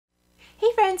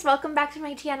friends, welcome back to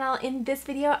my channel. In this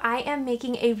video, I am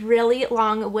making a really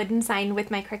long wooden sign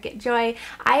with my Cricut Joy.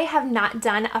 I have not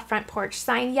done a front porch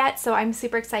sign yet, so I'm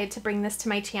super excited to bring this to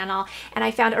my channel. And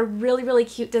I found a really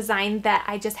cute design that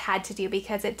I just had to do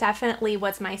because it definitely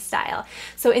was my style.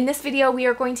 So in this video, we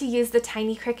are going to use the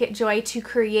tiny Cricut Joy to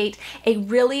create a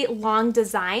really long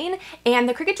design. And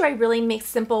the Cricut Joy really makes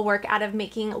simple work out of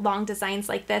making long designs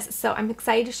like this. So I'm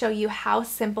excited to show you how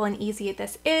simple and easy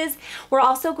this is. We're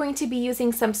also going to be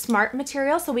using some smart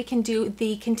material so we can do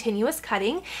the continuous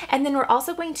cutting, and then we're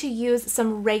also going to use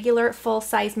some regular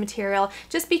full-size material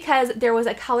just because there was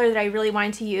a color that I really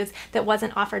wanted to use that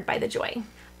wasn't offered by the Joy.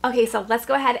 Okay, so let's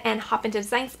go ahead and hop into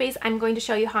Design Space. I'm going to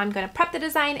show you how I'm going to prep the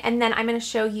design, and then I'm going to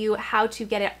show you how to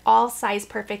get it all sized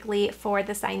perfectly for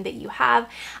the sign that you have.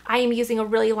 I am using a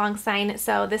really long sign,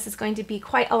 so this is going to be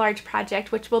quite a large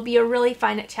project, which will be a really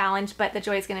fun challenge, but the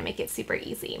Joy is going to make it super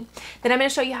easy. Then I'm going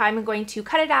to show you how I'm going to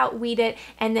cut it out, weed it,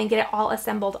 and then get it all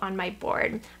assembled on my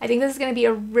board. I think this is going to be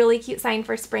a really cute sign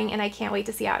for spring, and I can't wait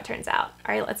to see how it turns out.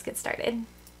 All right, let's get started.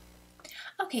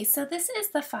 Okay, so this is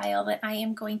the file that I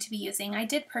am going to be using. I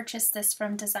did purchase this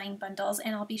from Design Bundles,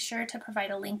 and I'll be sure to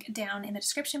provide a link down in the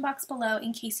description box below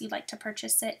in case you'd like to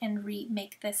purchase it and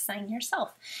remake this sign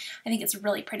yourself. I think it's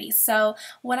really pretty. So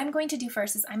what I'm going to do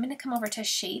first is I'm going to come over to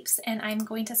Shapes, and I'm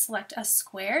going to select a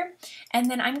square,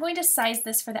 and then I'm going to size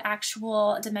this for the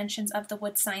actual dimensions of the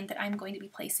wood sign that I'm going to be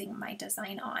placing my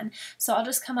design on. So I'll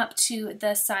just come up to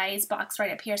the size box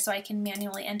right up here so I can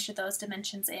manually enter those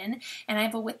dimensions in, and I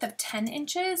have a width of 10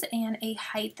 inches and a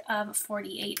height of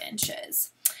 48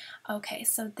 inches. Okay,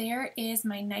 so there is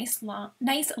my nice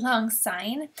long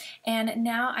sign, and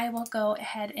now I will go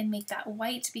ahead and make that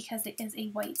white because it is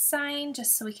a white sign,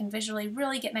 just so we can visually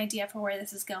really get an idea for where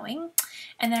this is going.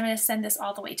 And then I'm going to send this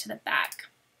all the way to the back.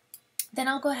 Then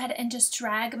I'll go ahead and just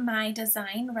drag my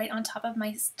design right on top of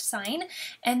my sign,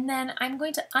 and then I'm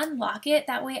going to unlock it.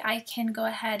 That way I can go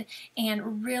ahead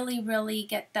and really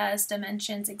get those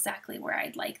dimensions exactly where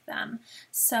I'd like them.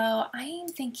 So I'm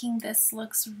thinking this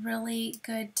looks really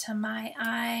good to my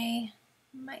eye.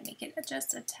 Might make it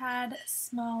just a tad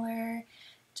smaller,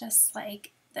 just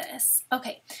like this.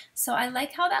 Okay, so I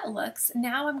like how that looks.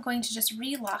 Now I'm going to just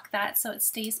relock that so it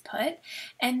stays put,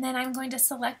 and then I'm going to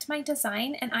select my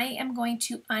design and I am going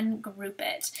to ungroup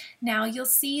it. Now you'll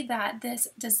see that this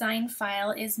design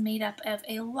file is made up of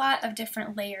a lot of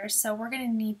different layers, so we're going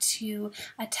to need to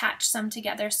attach some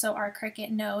together so our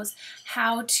Cricut knows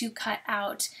how to cut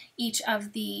out each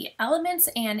of the elements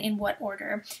and in what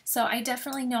order. So I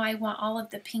definitely know I want all of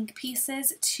the pink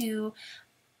pieces to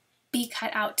be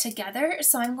cut out together.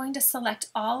 So I'm going to select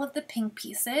all of the pink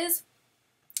pieces,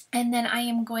 and then I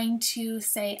am going to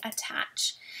say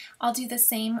attach. I'll do the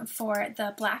same for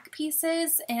the black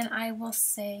pieces, and I will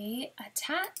say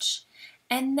attach.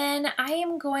 And then I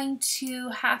am going to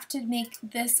have to make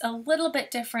this a little bit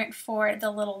different for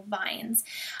the little vines.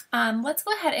 Let's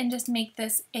go ahead and just make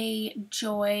this a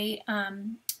Joy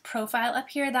profile up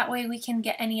here. That way we can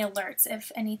get any alerts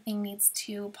if anything needs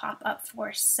to pop up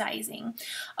for sizing.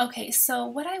 Okay, so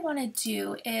what I want to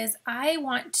do is I'm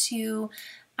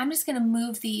just going to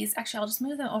move these, actually I'll just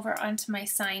move them over onto my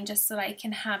sign just so that I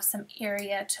can have some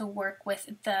area to work with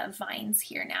the vines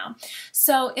here now.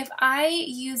 So if I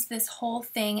use this whole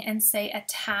thing and say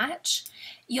attach,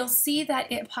 you'll see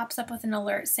that it pops up with an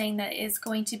alert saying that it is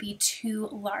going to be too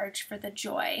large for the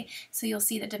Joy. So you'll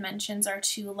see the dimensions are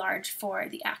too large for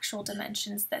the actual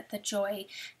dimensions that the Joy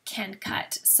can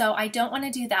cut. So I don't want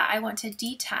to do that. I want to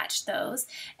detach those,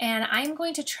 and I'm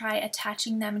going to try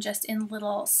attaching them just in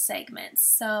little segments.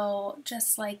 So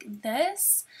just like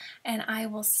this, and I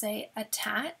will say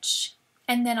attach.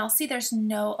 And then I'll see there's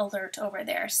no alert over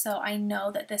there, so I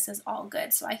know that this is all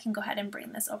good. So I can go ahead and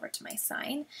bring this over to my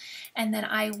sign, and then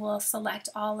I will select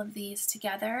all of these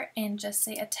together and just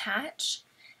say attach.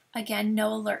 Again,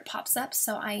 no alert pops up,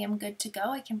 so I am good to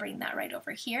go. I can bring that right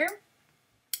over here.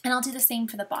 And I'll do the same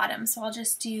for the bottom. So I'll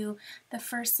just do the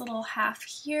first little half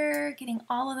here, getting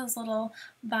all of those little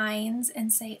vines,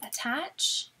 and say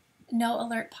attach. No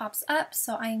alert pops up,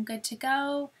 so I am good to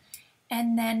go.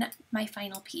 And then my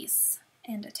final piece,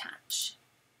 and attach.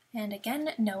 And again,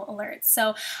 no alerts.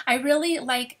 So I really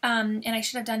like, and I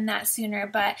should have done that sooner,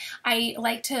 but I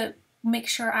like to make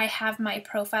sure I have my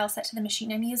profile set to the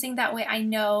machine I'm using. That way I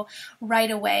know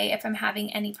right away if I'm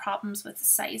having any problems with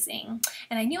sizing.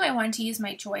 And I knew I wanted to use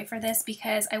my Joy for this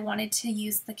because I wanted to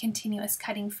use the continuous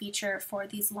cutting feature for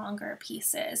these longer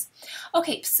pieces.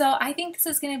 Okay, so I think this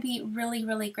is going to be really,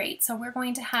 really great. So we're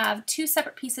going to have two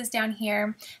separate pieces down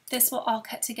here. This will all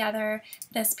cut together.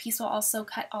 This piece will also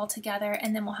cut all together,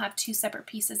 and then we'll have two separate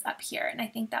pieces up here. And I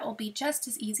think that will be just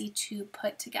as easy to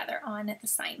put together on the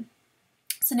sign.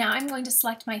 So now I'm going to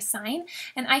select my sign,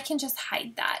 and I can just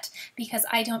hide that because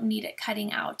I don't need it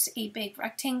cutting out a big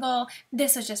rectangle.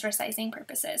 This is just for sizing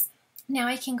purposes. Now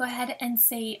I can go ahead and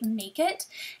say make it,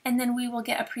 and then we will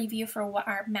get a preview for what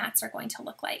our mats are going to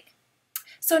look like.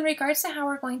 So in regards to how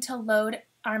we're going to load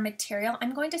our material,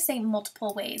 I'm going to say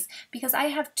multiple ways because I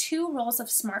have two rolls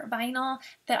of smart vinyl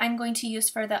that I'm going to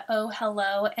use for the Oh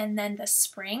Hello and then the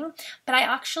spring, but I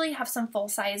actually have some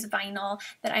full-size vinyl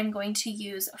that I'm going to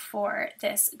use for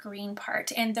this green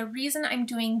part. And the reason I'm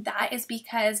doing that is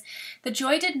because the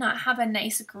Joy did not have a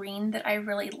nice green that I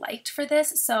really liked for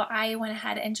this, so I went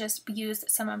ahead and just used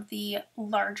some of the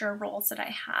larger rolls that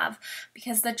I have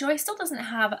because the Joy still doesn't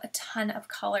have a ton of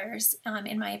colors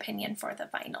in my opinion for the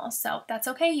vinyl, so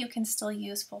that's okay, you can still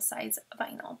use full-size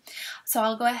vinyl. So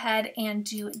I'll go ahead and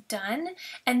do done,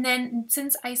 and then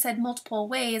since I said multiple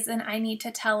ways, then I need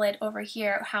to tell it over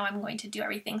here how I'm going to do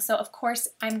everything. So of course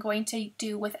I'm going to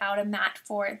do without a mat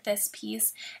for this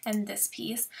piece and this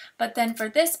piece, but then for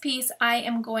this piece I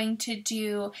am going to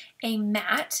do a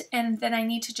mat, and then I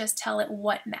need to just tell it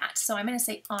what mat. So I'm going to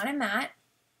say on a mat,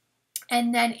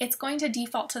 and then it's going to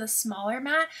default to the smaller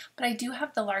mat, but I do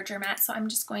have the larger mat, so I'm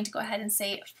just going to go ahead and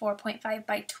say 4.5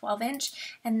 by 12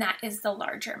 inch, and that is the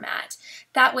larger mat.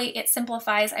 That way it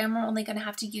simplifies. I'm only going to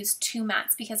have to use two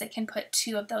mats because I can put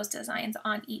two of those designs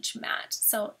on each mat.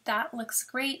 So that looks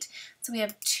great. So we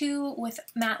have two with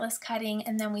matless cutting,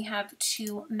 and then we have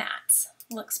two mats.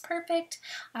 Looks perfect.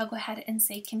 I'll go ahead and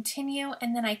say continue,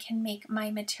 and then I can make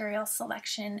my material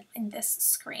selection in this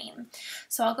screen.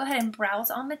 So I'll go ahead and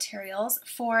browse all materials.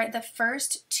 For the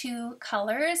first two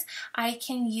colors, I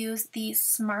can use the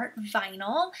Smart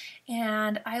Vinyl,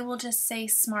 and I will just say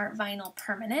Smart Vinyl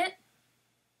Permanent.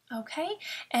 Okay,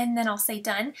 and then I'll say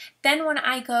done. Then when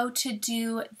I go to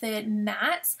do the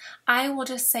mats, I will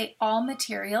just say all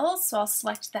materials, so I'll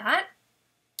select that.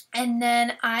 And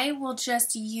then I will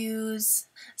just use,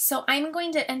 so I'm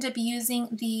going to end up using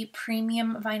the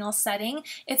premium vinyl setting.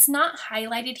 It's not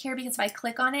highlighted here because if I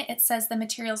click on it, it says the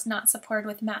material is not supported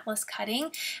with matless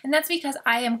cutting. And that's because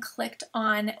I am clicked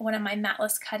on one of my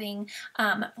matless cutting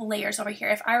layers over here.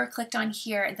 If I were clicked on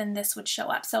here, then this would show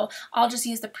up. So I'll just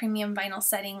use the premium vinyl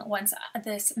setting once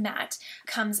this mat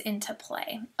comes into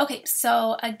play. Okay,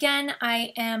 so again,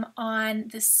 I am on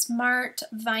the Smart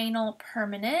Vinyl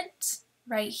Permanent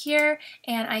right here,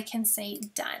 and I can say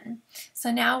done.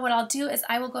 So now what I'll do is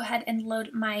I will go ahead and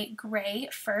load my gray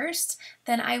first,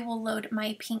 then I will load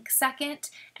my pink second,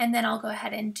 and then I'll go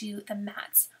ahead and do the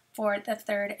mats for the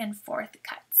third and fourth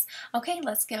cuts. Okay,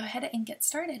 let's go ahead and get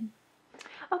started.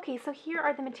 Okay, so here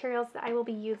are the materials that I will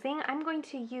be using. I'm going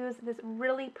to use this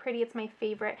really pretty, it's my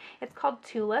favorite. It's called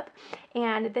Tulip,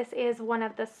 and this is one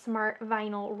of the Smart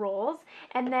Vinyl rolls.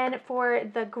 And then for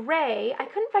the gray, I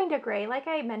couldn't find a gray. Like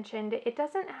I mentioned, it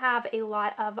doesn't have a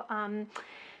lot of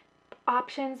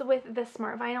options with the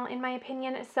Smart Vinyl in my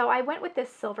opinion, so I went with this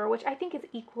silver, which I think is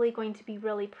equally going to be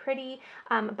really pretty,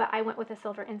 but I went with a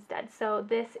silver instead. So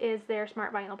this is their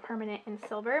Smart Vinyl Permanent in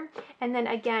silver, and then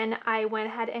again I went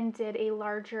ahead and did a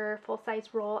larger full-size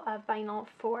roll of vinyl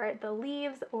for the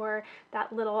leaves or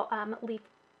that little leaf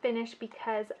finish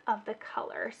because of the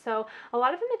color. So a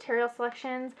lot of the material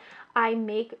selections I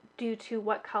make due to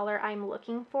what color I'm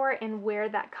looking for and where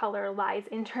that color lies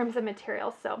in terms of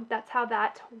material. So that's how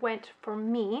that went for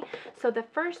me. So the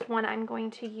first one I'm going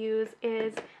to use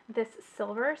is this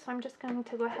silver. So I'm just going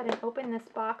to go ahead and open this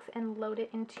box and load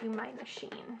it into my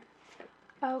machine.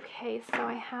 Okay, so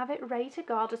I have it ready to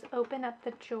go. I'll just open up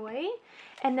the Joy,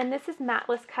 and then this is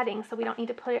matless cutting, so we don't need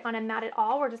to put it on a mat at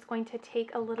all. We're just going to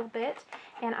take a little bit,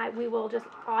 and we will just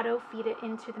auto feed it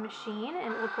into the machine,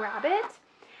 and it will grab it.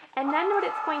 And then what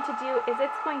it's going to do is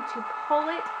it's going to pull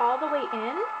it all the way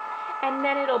in, and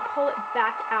then it'll pull it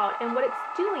back out. And what it's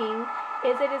doing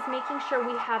is it is making sure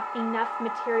we have enough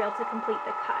material to complete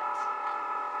the cut.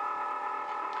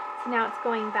 So now it's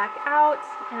going back out,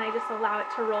 and I just allow it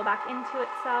to roll back into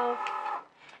itself.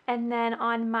 And then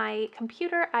on my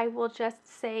computer, I will just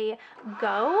say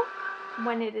go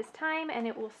when it is time, and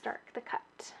it will start the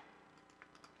cut.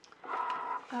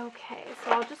 Okay,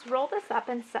 so I'll just roll this up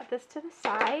and set this to the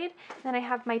side. Then I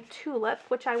have my tulip,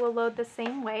 which I will load the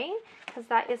same way because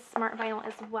that is smart vinyl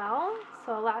as well.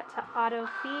 So allow it to auto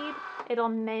feed. It'll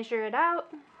measure it out.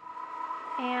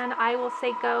 And I will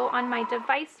say go on my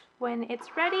device when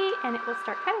it's ready and it will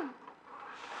start cutting.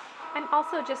 I'm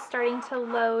also just starting to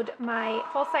load my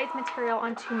full-size material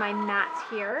onto my mat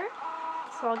here.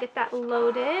 So I'll get that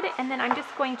loaded and then I'm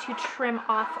just going to trim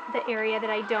off the area that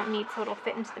I don't need so it'll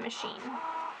fit into the machine.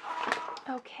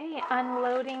 Okay,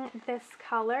 unloading this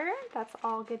color, that's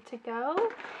all good to go.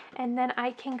 And then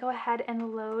I can go ahead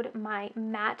and load my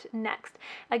mat next.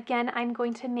 Again, I'm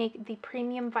going to make the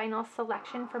premium vinyl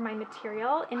selection for my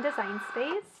material in Design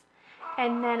Space.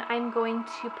 And then I'm going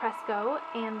to press go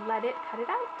and let it cut it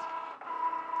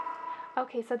out.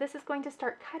 Okay, so this is going to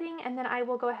start cutting and then I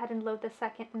will go ahead and load the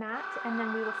second mat and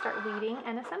then we will start weeding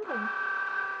and assembling.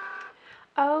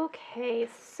 Okay,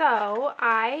 so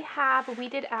I have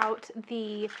weeded out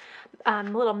the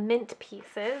little mint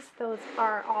pieces. Those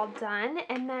are all done.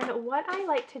 And then what I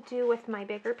like to do with my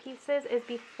bigger pieces is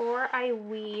before I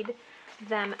weed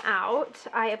them out,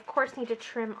 I of course need to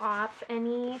trim off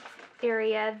any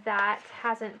area that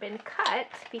hasn't been cut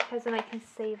because then I can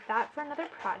save that for another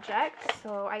project.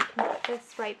 So I can put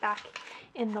this right back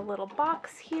in the little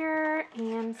box here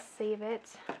and save it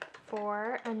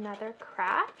for another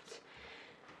craft.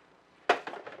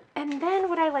 And then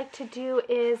what I like to do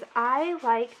is I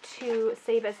like to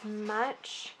save as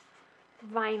much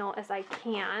vinyl as I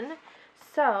can.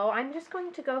 So I'm just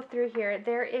going to go through here.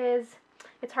 There is,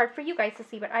 it's hard for you guys to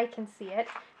see, but I can see it.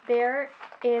 There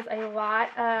is a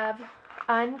lot of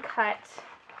uncut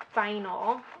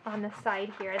vinyl on the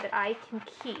side here that I can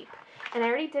keep. And I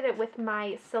already did it with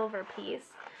my silver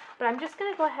piece. But I'm just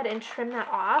going to go ahead and trim that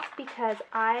off because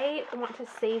I want to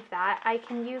save that. I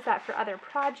can use that for other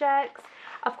projects.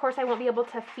 Of course, I won't be able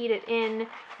to feed it in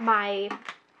my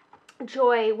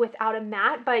Joy without a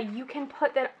mat, but you can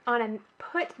put this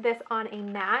on a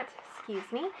mat,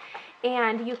 excuse me,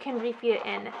 and you can refeed it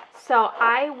in. So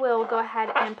I will go ahead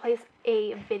and place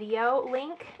a video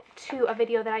link to a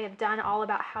video that I have done all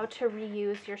about how to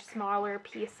reuse your smaller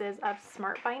pieces of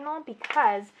smart vinyl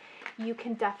because you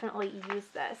can definitely use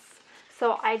this.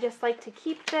 So I just like to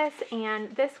keep this and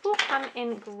this will come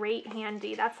in great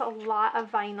handy. That's a lot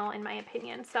of vinyl in my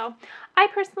opinion. So I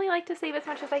personally like to save as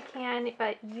much as I can,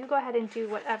 but you go ahead and do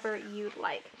whatever you'd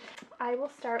like. I will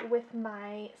start with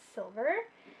my silver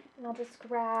and I'll just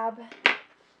grab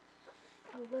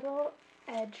a little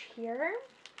edge here.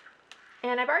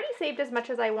 And I've already saved as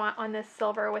much as I want on this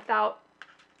silver without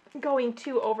going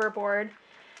too overboard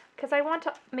because I want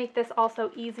to make this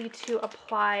also easy to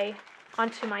apply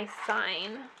onto my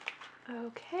sign.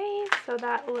 Okay, so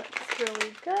that looks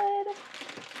really good.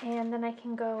 And then I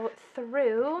can go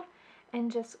through and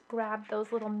just grab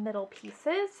those little middle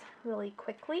pieces really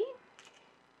quickly.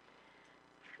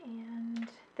 And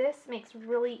this makes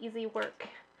really easy work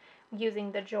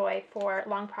using the Joy for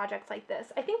long projects like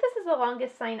this. I think this is the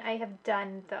longest sign I have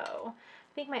done though.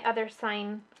 I think my other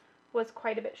sign was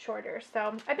quite a bit shorter.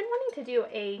 So I've been wanting to do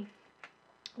a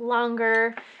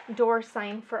longer door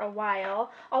sign for a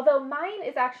while, although mine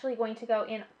is actually going to go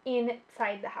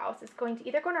inside the house. It's going to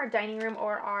either go in our dining room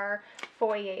or our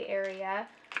foyer area.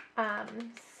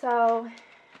 So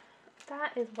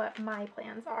that is what my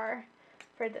plans are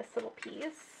for this little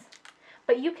piece.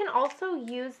 But you can also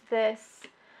use this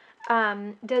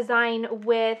design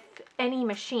with any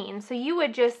machine. So you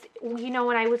would just, you know,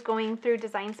 when I was going through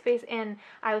Design Space and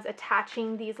I was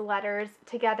attaching these letters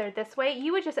together this way,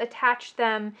 you would just attach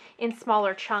them in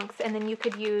smaller chunks and then you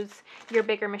could use your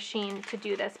bigger machine to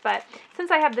do this. But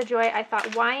since I have the Joy, I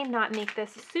thought why not make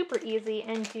this super easy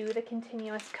and do the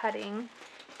continuous cutting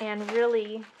and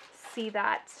really see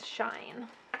that shine.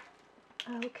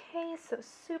 Okay, so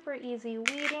super easy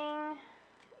weeding.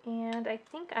 And I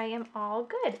think I am all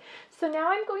good. So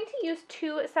now I'm going to use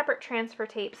two separate transfer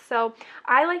tapes. So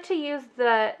I like to use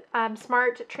the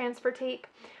smart transfer tape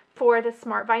for the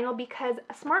smart vinyl because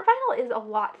smart vinyl is a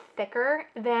lot thicker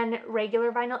than regular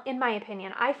vinyl in my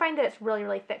opinion. I find that it's really,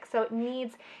 really thick, so it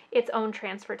needs its own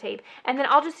transfer tape. And then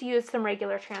I'll just use some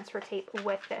regular transfer tape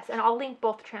with this. And I'll link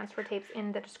both transfer tapes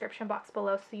in the description box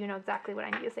below so you know exactly what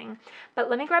I'm using. But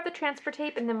let me grab the transfer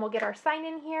tape and then we'll get our sign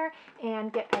in here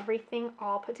and get everything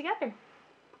all put together.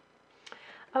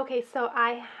 Okay, so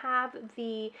I have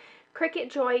the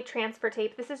Cricut Joy transfer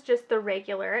tape. This is just the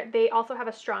regular. They also have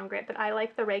a strong grip, but I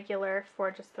like the regular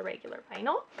for just the regular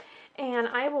vinyl. And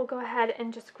I will go ahead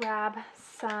and just grab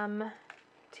some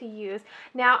to use.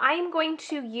 Now I'm going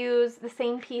to use the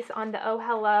same piece on the Oh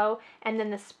Hello and then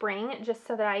the spring just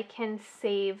so that I can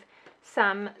save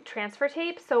some transfer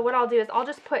tape. So what I'll do is I'll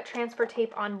just put transfer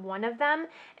tape on one of them,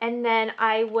 and then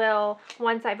I will,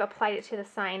 once I've applied it to the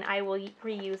sign, I will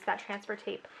reuse that transfer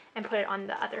tape and put it on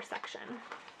the other section.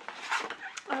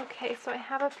 Okay, so I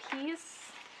have a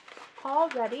piece all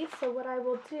ready. So what I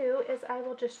will do is I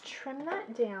will just trim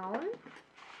that down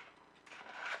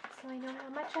so I know how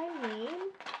much I need.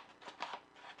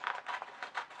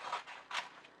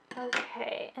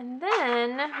 Okay, and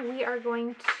then we are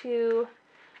going to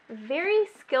very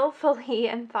skillfully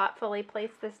and thoughtfully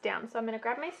place this down. So I'm going to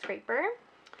grab my scraper.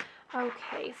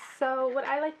 Okay, so what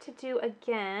I like to do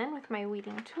again with my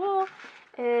weeding tool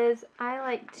is I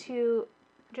like to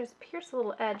just pierce a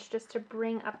little edge just to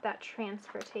bring up that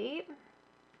transfer tape.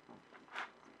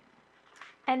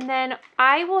 And then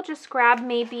I will just grab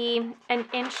maybe 1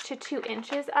 inch to 2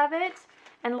 inches of it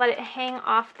and let it hang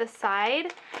off the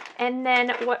side. And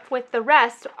then with the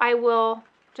rest, I will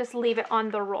just leave it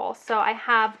on the roll. So I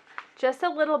have just a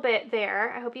little bit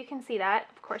there. I hope you can see that.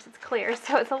 Of course, it's clear,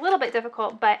 so it's a little bit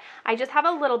difficult, but I just have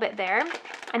a little bit there.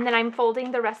 And then I'm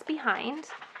folding the rest behind.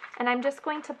 And I'm just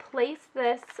going to place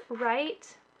this right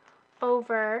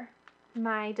over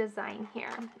my design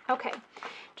here. Okay,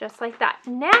 just like that.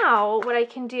 Now what I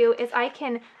can do is I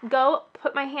can go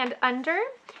put my hand under,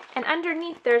 and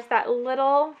underneath there's that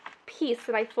little piece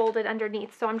that I folded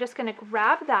underneath. So I'm just going to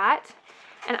grab that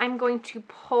and I'm going to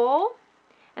pull,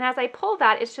 and as I pull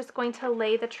that, it's just going to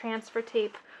lay the transfer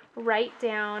tape right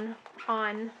down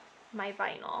on my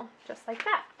vinyl, just like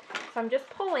that. So I'm just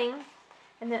pulling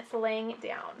and then it's laying it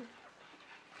down.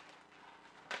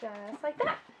 Just like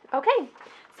that. Okay,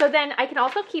 so then I can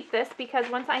also keep this because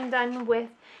once I'm done with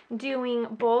doing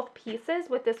both pieces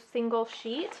with this single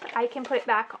sheet, I can put it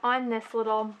back on this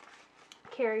little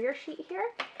carrier sheet here,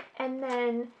 and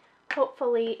then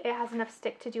hopefully it has enough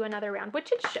stick to do another round,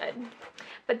 which it should.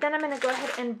 But then I'm going to go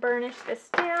ahead and burnish this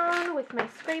down with my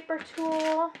scraper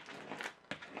tool.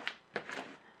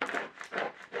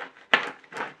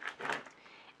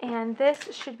 And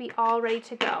this should be all ready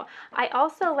to go. I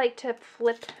also like to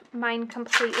flip mine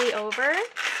completely over.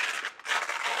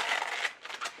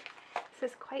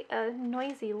 This is quite a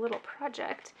noisy little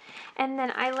project. And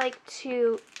then I like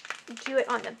to do it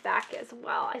on the back as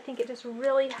well. I think it just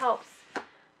really helps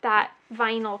that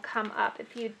vinyl come up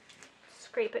if you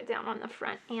scrape it down on the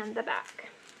front and the back.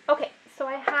 Okay, so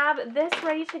I have this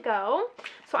ready to go.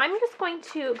 So I'm just going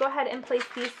to go ahead and place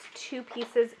these two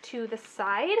pieces to the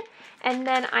side, and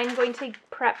then I'm going to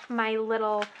prep my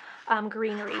little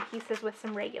greenery pieces with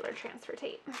some regular transfer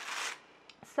tape.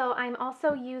 So I'm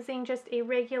also using just a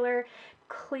regular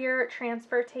clear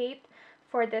transfer tape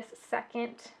for this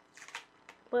second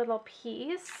little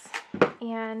piece,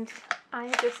 and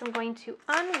I just am going to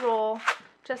unroll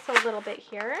just a little bit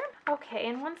here. Okay,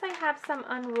 and once I have some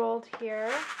unrolled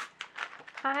here,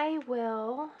 I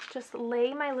will just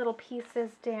lay my little pieces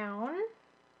down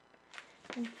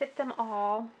and fit them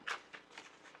all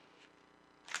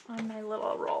on my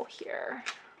little roll here.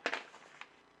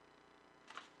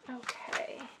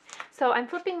 Okay, so I'm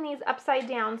flipping these upside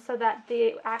down so that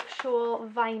the actual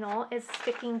vinyl is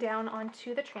sticking down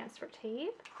onto the transfer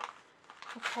tape.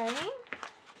 Okay,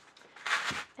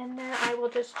 and then I will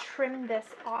just trim this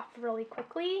off really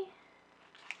quickly.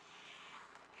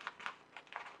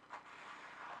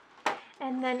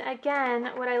 And then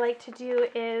again, what I like to do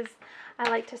is I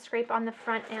like to scrape on the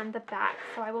front and the back.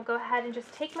 So I will go ahead and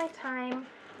just take my time,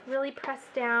 really press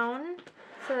down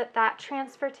so that that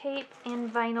transfer tape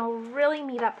and vinyl really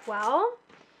meet up well.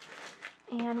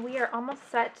 And we are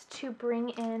almost set to bring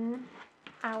in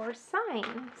our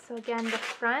sign. So again, the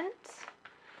front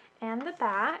and the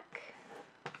back.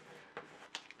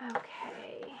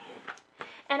 Okay.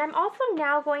 And I'm also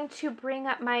now going to bring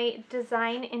up my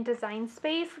design in Design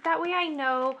Space. That way I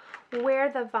know where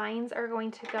the vines are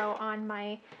going to go on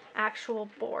my actual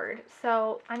board.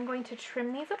 So I'm going to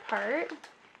trim these apart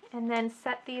and then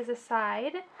set these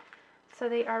aside so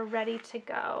they are ready to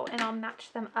go. And I'll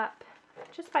match them up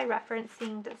just by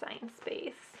referencing Design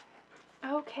Space.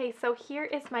 Okay, so here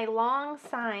is my long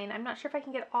sign. I'm not sure if I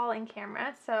can get it all in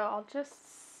camera, so I'll just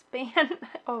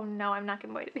oh no, I'm not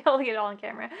going to be able to get it all on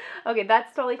camera. Okay,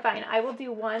 that's totally fine. I will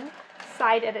do one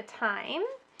side at a time,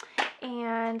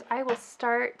 and I will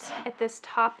start at this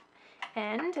top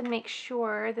end and make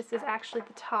sure this is actually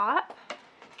the top.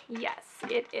 Yes,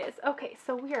 it is. Okay,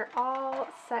 so we are all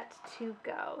set to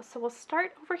go. So we'll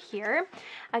start over here.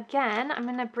 Again, I'm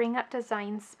going to bring up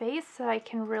Design Space so I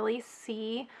can really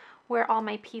see where all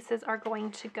my pieces are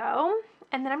going to go.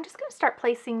 And then I'm just going to start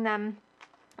placing them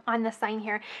on the sign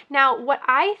here. Now, what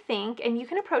I think, and you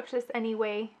can approach this any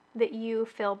way that you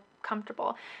feel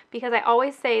comfortable, because I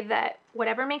always say that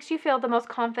whatever makes you feel the most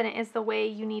confident is the way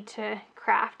you need to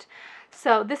craft.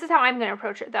 So this is how I'm going to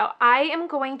approach it though. I am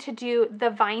going to do the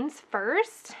vines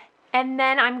first, and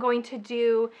then I'm going to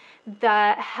do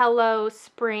the Hello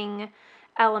Spring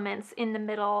elements in the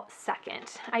middle second.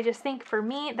 I just think for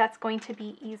me that's going to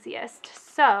be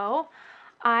easiest. So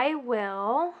I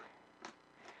will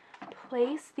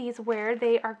place these where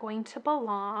they are going to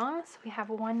belong. So we have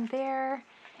one there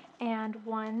and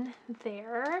one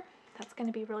there. That's going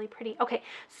to be really pretty. Okay,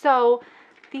 so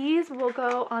these will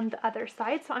go on the other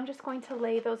side. So I'm just going to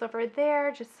lay those over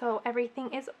there just so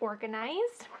everything is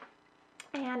organized.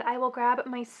 And I will grab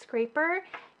my scraper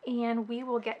and we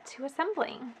will get to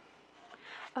assembling.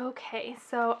 Okay,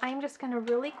 so I'm just going to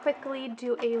really quickly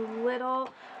do a little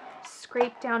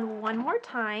scrape down one more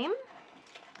time,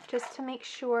 just to make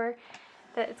sure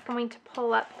that it's going to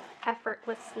pull up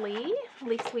effortlessly. At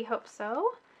least we hope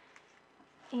so.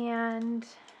 And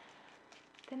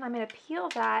then I'm going to peel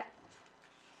that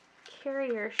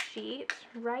carrier sheet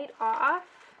right off,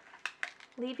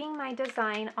 leaving my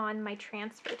design on my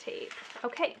transfer tape.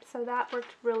 Okay, so that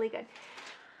worked really good.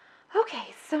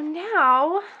 Okay, so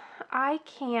now I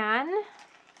can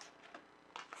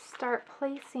start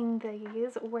placing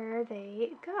these where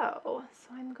they go. So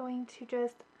I'm going to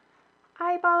just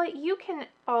eyeball it. You can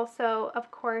also,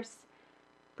 of course,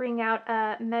 bring out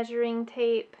a measuring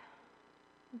tape,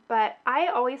 but I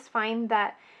always find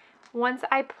that once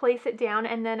I place it down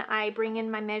and then I bring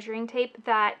in my measuring tape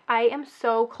that I am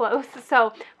so close.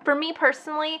 So for me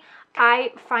personally,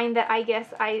 I find that I guess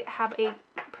I have a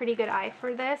pretty good eye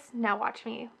for this. Now watch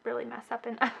me really mess up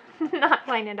and not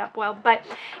line it up well. But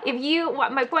if you,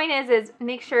 what my point is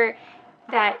make sure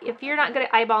that if you're not good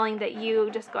at eyeballing, that you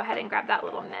just go ahead and grab that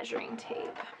little measuring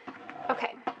tape.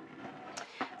 Okay,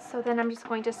 so then I'm just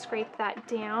going to scrape that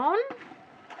down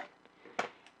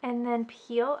and then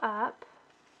peel up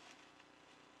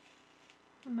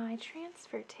my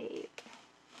transfer tape.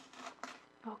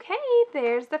 Okay,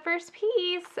 there's the first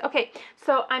piece. Okay,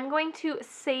 so I'm going to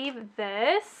save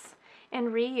this and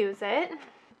reuse it.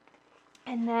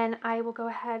 And then I will go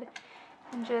ahead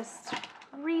and just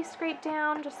re-scrape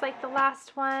down just like the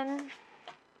last one.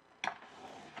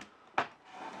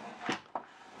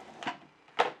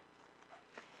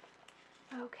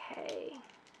 Okay,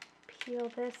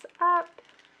 peel this up.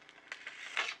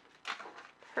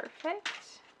 Perfect.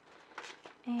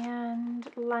 And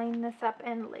line this up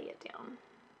and lay it down.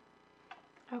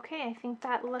 Okay, I think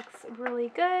that looks really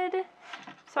good.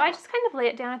 So I just kind of lay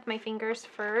it down with my fingers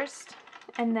first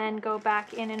and then go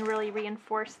back in and really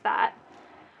reinforce that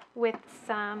with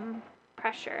some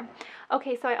pressure.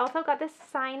 Okay, so I also got this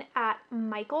sign at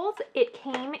Michael's. It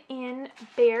came in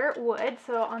bare wood,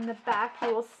 so on the back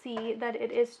you will see that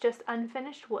it is just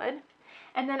unfinished wood.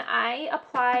 And then I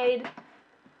applied,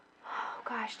 oh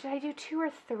gosh, did I do 2 or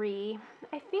 3?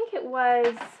 I think it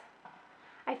was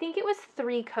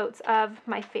 3 coats of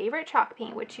my favorite chalk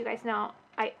paint, which you guys know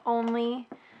I only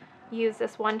use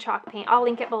this one chalk paint. I'll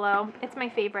link it below. It's my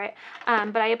favorite.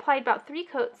 But I applied about 3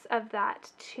 coats of that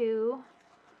to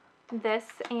this,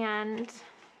 and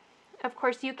of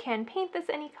course you can paint this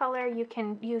any color. You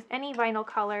can use any vinyl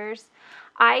colors.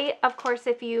 Of course,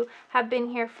 if you have been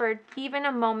here for even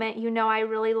a moment, you know I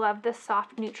really love the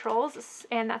soft neutrals,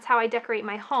 and that's how I decorate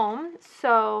my home.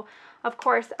 So of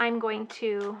course I'm going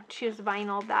to choose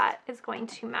vinyl that is going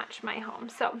to match my home.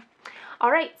 So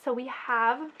all right, so we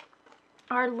have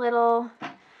our little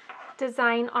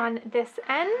design on this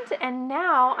end, and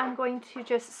now I'm going to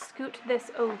just scoot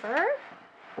this over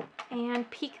and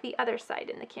peek the other side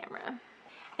in the camera.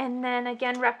 And then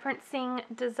again, referencing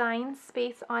design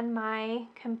space on my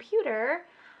computer,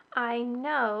 I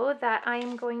know that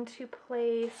I'm going to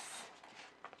place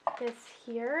this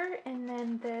here and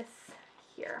then this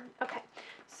here. Okay,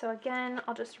 so again,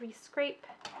 I'll just re-scrape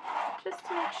just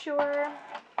to make sure.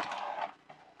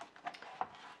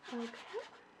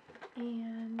 Okay,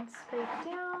 and scrape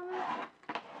down.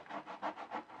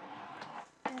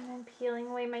 And then peeling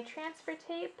away my transfer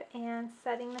tape and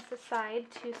setting this aside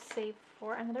to save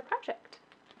for another project.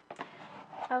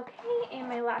 Okay, and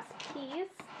my last piece,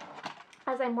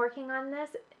 as I'm working on this,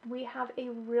 we have a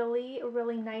really,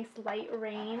 really nice light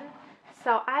rain.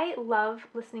 So I love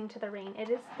listening to the rain. It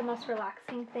is the most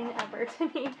relaxing thing ever to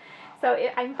me. So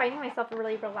I'm finding myself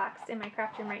really relaxed in my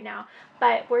craft room right now.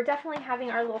 But we're definitely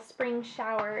having our little spring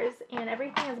showers and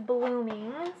everything is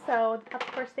blooming. So of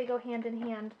course they go hand in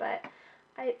hand, but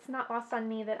it's not lost on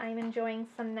me that I'm enjoying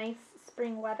some nice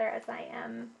spring weather as I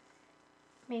am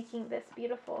making this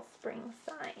beautiful spring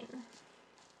sign.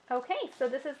 Okay, so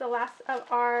this is the last of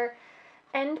our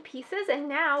end pieces, and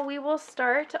now we will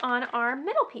start on our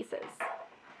middle pieces.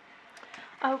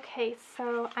 Okay,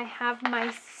 so I have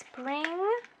my spring,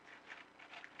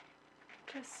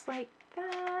 just like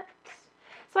that.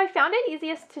 So I found it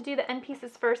easiest to do the end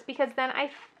pieces first because then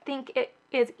I think it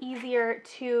is easier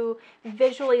to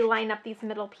visually line up these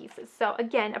middle pieces. So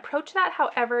again, approach that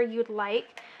however you'd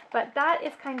like, but that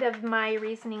is kind of my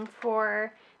reasoning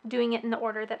for doing it in the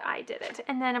order that I did it.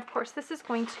 And then of course this is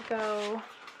going to go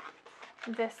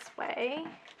this way.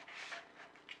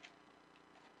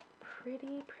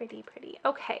 Pretty, pretty, pretty.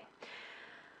 Okay,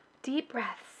 deep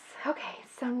breaths. Okay,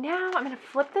 so now I'm going to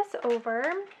flip this over,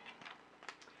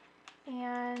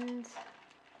 and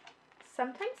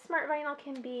sometimes smart vinyl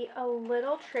can be a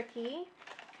little tricky,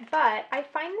 but I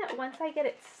find that once I get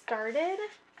it started,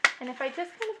 and if I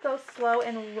just kind of go slow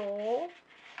and roll,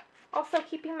 also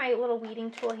keeping my little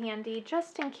weeding tool handy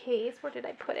just in case. Where did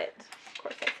I put it? Of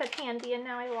course I said handy and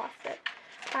now I lost it.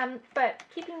 But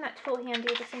keeping that tool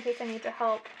handy just in case I need to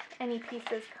help any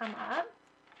pieces come up.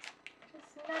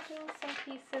 Just nudging some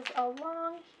pieces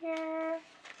along here.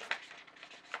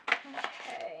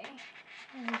 Okay,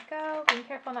 there we go. Being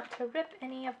careful not to rip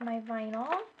any of my vinyl.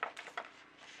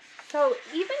 So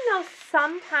even though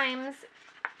sometimes,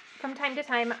 from time to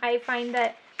time, I find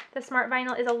that the smart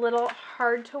vinyl is a little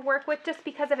hard to work with just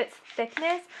because of its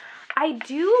thickness, I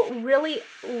do really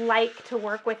like to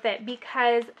work with it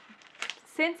because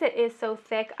since it is so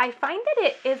thick, I find that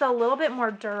it is a little bit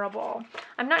more durable.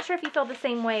 I'm not sure if you feel the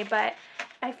same way, but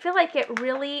I feel like it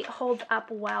really holds up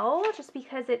well just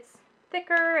because it's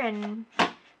thicker and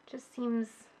just seems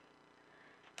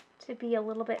to be a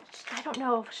little bit, I don't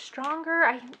know, stronger.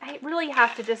 I really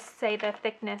have to just say the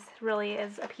thickness really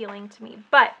is appealing to me.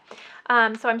 But,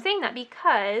 so I'm saying that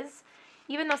because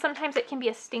even though sometimes it can be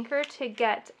a stinker to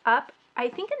get up, I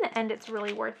think in the end it's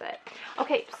really worth it.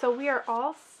 Okay, so we are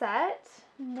all set.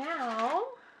 Now,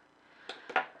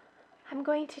 I'm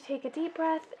going to take a deep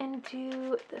breath and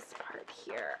do this part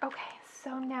here. Okay,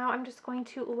 so now I'm just going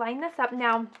to line this up.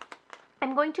 Now,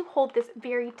 I'm going to hold this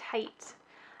very tight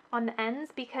on the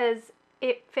ends because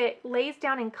if it lays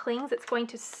down and clings, it's going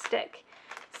to stick.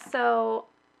 So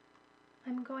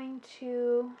I'm going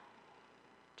to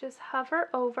just hover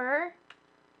over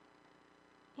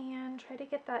and try to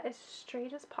get that as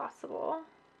straight as possible.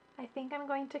 I think I'm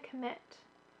going to commit.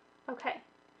 Okay,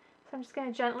 so I'm just going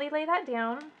to gently lay that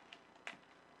down.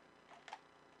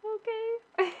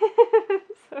 Okay.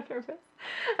 So nervous.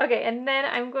 Okay, and then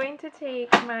I'm going to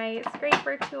take my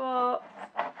scraper tool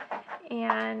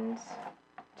and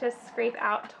just scrape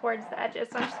out towards the edges.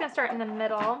 So I'm just going to start in the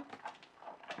middle,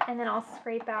 and then I'll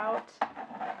scrape out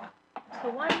to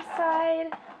one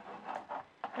side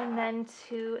and then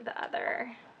to the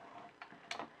other.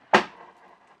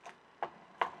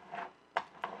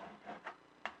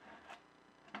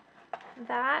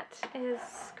 That is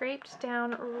scraped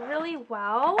down really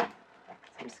well. So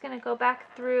I'm just going to go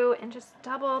back through and just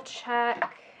double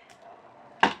check.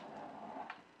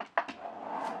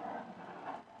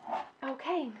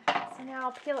 Okay, so now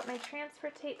I'll peel up my transfer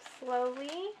tape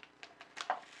slowly,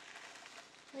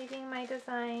 leaving my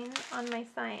design on my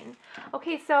sign.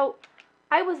 Okay, so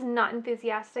I was not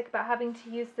enthusiastic about having to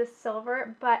use this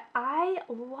silver, but I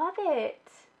love it.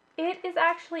 It is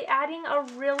actually adding a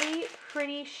really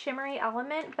pretty shimmery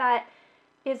element that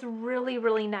is really,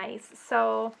 really nice.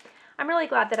 So I'm really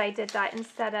glad that I did that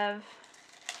instead of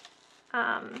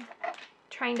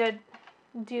trying to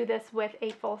do this with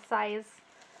a full size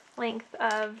length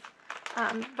of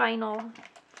vinyl,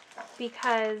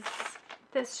 because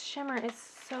this shimmer is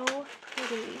so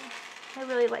pretty. I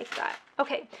really like that.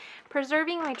 Okay,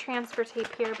 preserving my transfer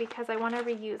tape here because I want to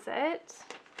reuse it.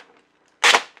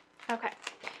 Okay,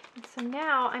 and so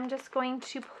now I'm just going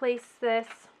to place this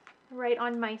right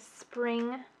on my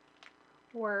spring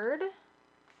word,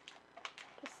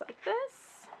 just like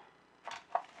this.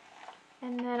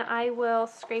 And then I will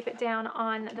scrape it down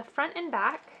on the front and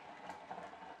back.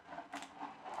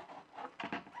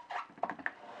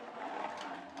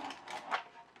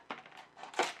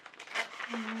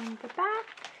 And the back.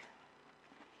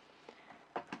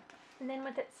 And then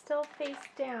with it still face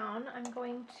down, I'm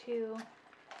going to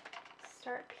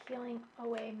start peeling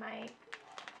away my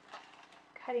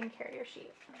cutting carrier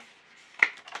sheet.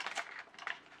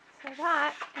 So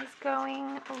that is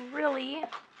going really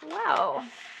well.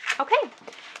 Okay,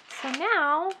 so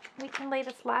now we can lay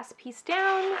this last piece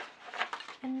down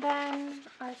and then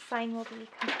our sign will be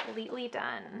completely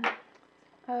done.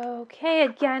 Okay,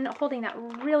 again, holding that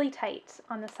really tight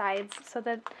on the sides so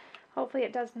that hopefully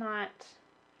it does not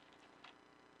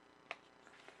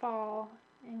fall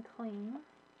and cling.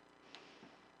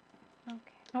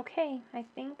 Okay, I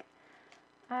think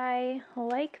I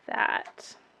like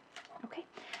that. Okay,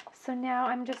 so now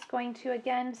I'm just going to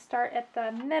again start at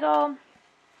the middle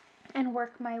and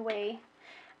work my way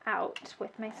out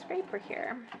with my scraper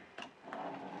here.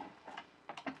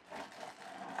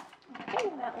 Okay,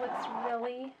 that looks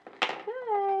really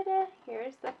good.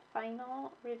 Here's the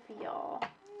final reveal.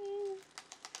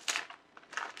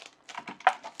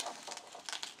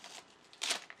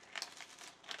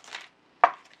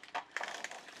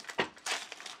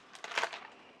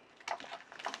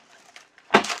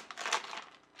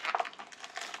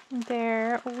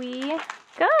 There we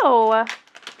go.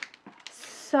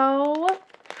 So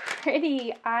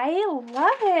pretty. I love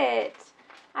it.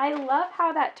 I love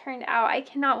how that turned out. I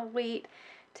cannot wait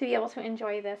to be able to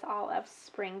enjoy this all of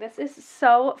spring. This is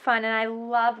so fun and I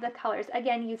love the colors.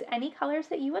 Again, use any colors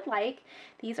that you would like.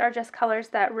 These are just colors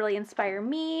that really inspire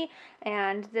me,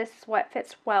 and this is what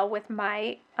fits well with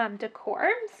my decor.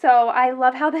 So I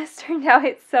love how this turned out.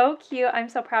 It's so cute. I'm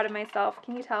so proud of myself.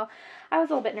 Can you tell? I was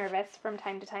a little bit nervous from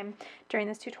time to time during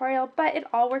this tutorial, but it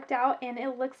all worked out and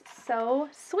it looks so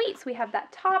sweet. So we have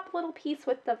that top little piece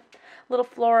with the little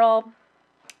floral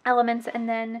elements, and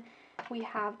then we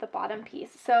have the bottom piece.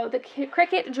 So the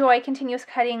Cricut Joy continuous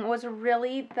cutting was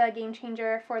really the game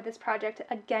changer for this project.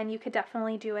 Again, you could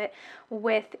definitely do it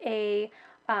with a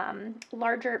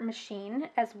larger machine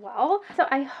as well. So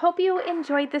I hope you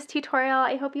enjoyed this tutorial.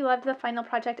 I hope you loved the final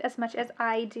project as much as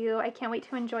I do. I can't wait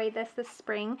to enjoy this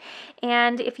spring.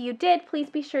 And if you did, please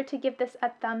be sure to give this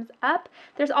a thumbs up.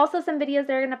 There's also some videos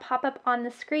that are going to pop up on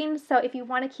the screen. So if you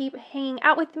want to keep hanging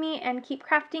out with me and keep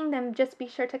crafting, then just be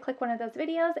sure to click one of those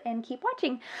videos and keep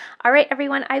watching. All right,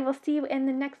 everyone, I will see you in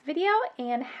the next video,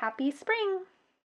 and happy spring.